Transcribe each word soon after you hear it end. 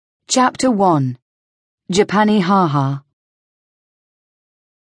Chapter 1. Japani Ha-Ha.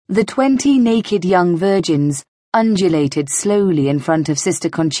 The 20 naked young virgins undulated slowly in front of Sister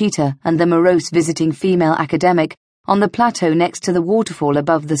Conchita and the morose visiting female academic on the plateau next to the waterfall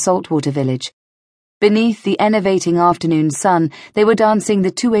above the saltwater village. Beneath the enervating afternoon sun, they were dancing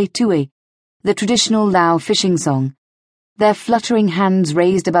the tue-tue, the traditional Lao fishing song. Their fluttering hands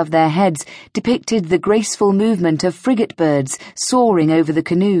raised above their heads depicted the graceful movement of frigate birds soaring over the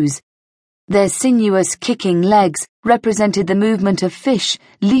canoes. Their sinuous, kicking legs represented the movement of fish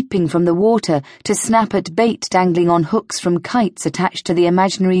leaping from the water to snap at bait dangling on hooks from kites attached to the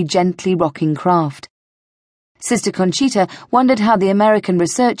imaginary gently rocking craft. Sister Conchita wondered how the American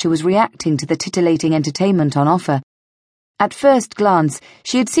researcher was reacting to the titillating entertainment on offer. At first glance,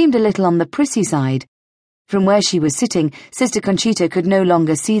 she had seemed a little on the prissy side. From where she was sitting, Sister Conchita could no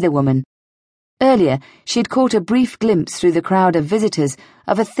longer see the woman. Earlier, she had caught a brief glimpse through the crowd of visitors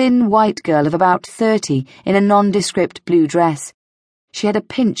of a thin white girl of about 30 in a nondescript blue dress. She had a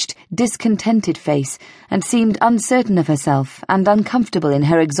pinched, discontented face and seemed uncertain of herself and uncomfortable in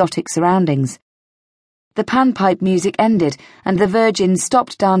her exotic surroundings. The panpipe music ended, and the virgins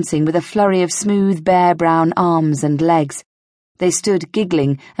stopped dancing with a flurry of smooth, bare brown arms and legs. They stood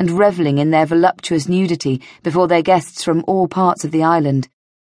giggling and revelling in their voluptuous nudity before their guests from all parts of the island.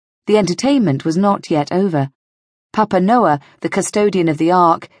 The entertainment was not yet over. Papa Noah, the custodian of the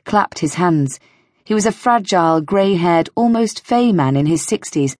Ark, clapped his hands. He was a fragile, grey-haired, almost fey man in his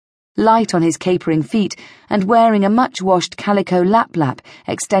 60s, light on his capering feet and wearing a much-washed calico lap-lap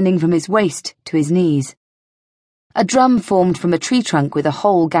extending from his waist to his knees. A drum formed from a tree trunk with a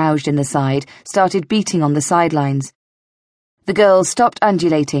hole gouged in the side started beating on the sidelines. The girls stopped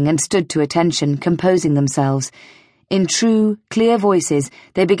undulating and stood to attention, composing themselves. In true, clear voices,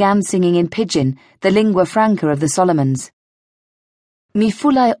 they began singing in pidgin, the lingua franca of the Solomons. Mi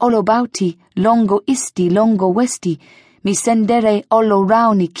fulai olobauti, longo isti, longo westi, mi sendere olo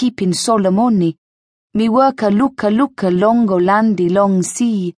rauni keepin Solomoni, mi worka luka longo landi long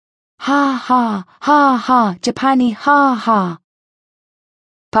sea, ha ha, ha ha, Japani ha ha.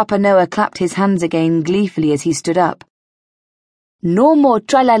 Papa Noah clapped his hands again gleefully as he stood up. No more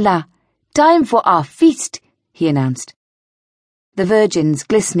tralala, time for our feast, he announced. The virgins,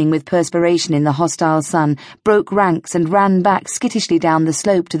 glistening with perspiration in the hostile sun, broke ranks and ran back skittishly down the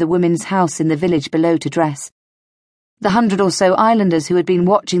slope to the women's house in the village below to dress. The 100 or so islanders who had been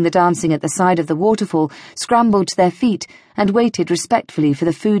watching the dancing at the side of the waterfall scrambled to their feet and waited respectfully for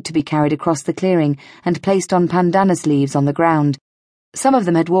the food to be carried across the clearing and placed on pandanus leaves on the ground. Some of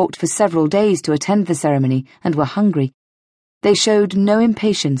them had walked for several days to attend the ceremony and were hungry. They showed no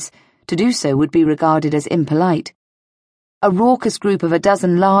impatience. To do so would be regarded as impolite. A raucous group of a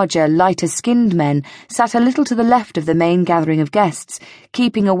dozen larger, lighter-skinned men sat a little to the left of the main gathering of guests,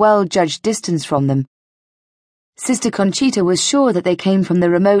 keeping a well-judged distance from them. Sister Conchita was sure that they came from the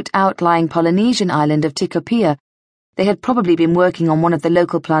remote outlying Polynesian island of Tikopia. They had probably been working on one of the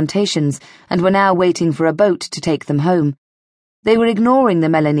local plantations and were now waiting for a boat to take them home. They were ignoring the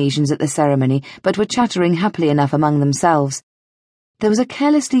Melanesians at the ceremony, but were chattering happily enough among themselves. There was a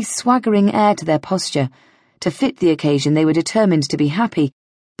carelessly swaggering air to their posture. To fit the occasion they were determined to be happy,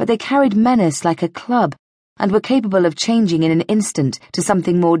 but they carried menace like a club, and were capable of changing in an instant to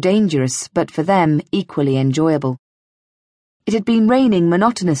something more dangerous, but for them equally enjoyable. It had been raining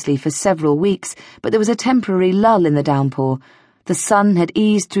monotonously for several weeks, but there was a temporary lull in the downpour. The sun had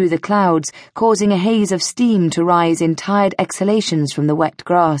eased through the clouds, causing a haze of steam to rise in tired exhalations from the wet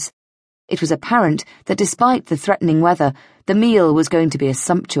grass. It was apparent that despite the threatening weather, the meal was going to be a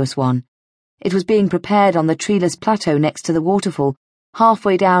sumptuous one. It was being prepared on the treeless plateau next to the waterfall,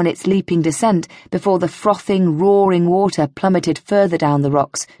 halfway down its leaping descent before the frothing, roaring water plummeted further down the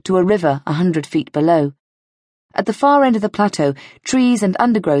rocks to a river 100 feet below. At the far end of the plateau, trees and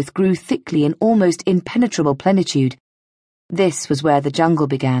undergrowth grew thickly in almost impenetrable plenitude. This was where the jungle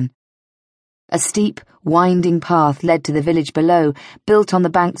began. A steep, winding path led to the village below, built on the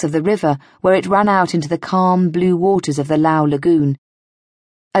banks of the river, where it ran out into the calm, blue waters of the Lao Lagoon.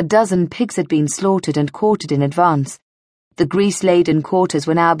 A dozen pigs had been slaughtered and quartered in advance. The grease-laden quarters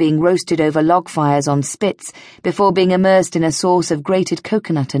were now being roasted over log fires on spits before being immersed in a sauce of grated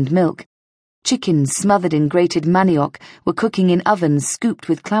coconut and milk. Chickens smothered in grated manioc were cooking in ovens scooped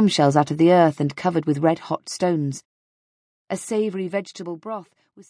with clamshells out of the earth and covered with red-hot stones. A savoury vegetable broth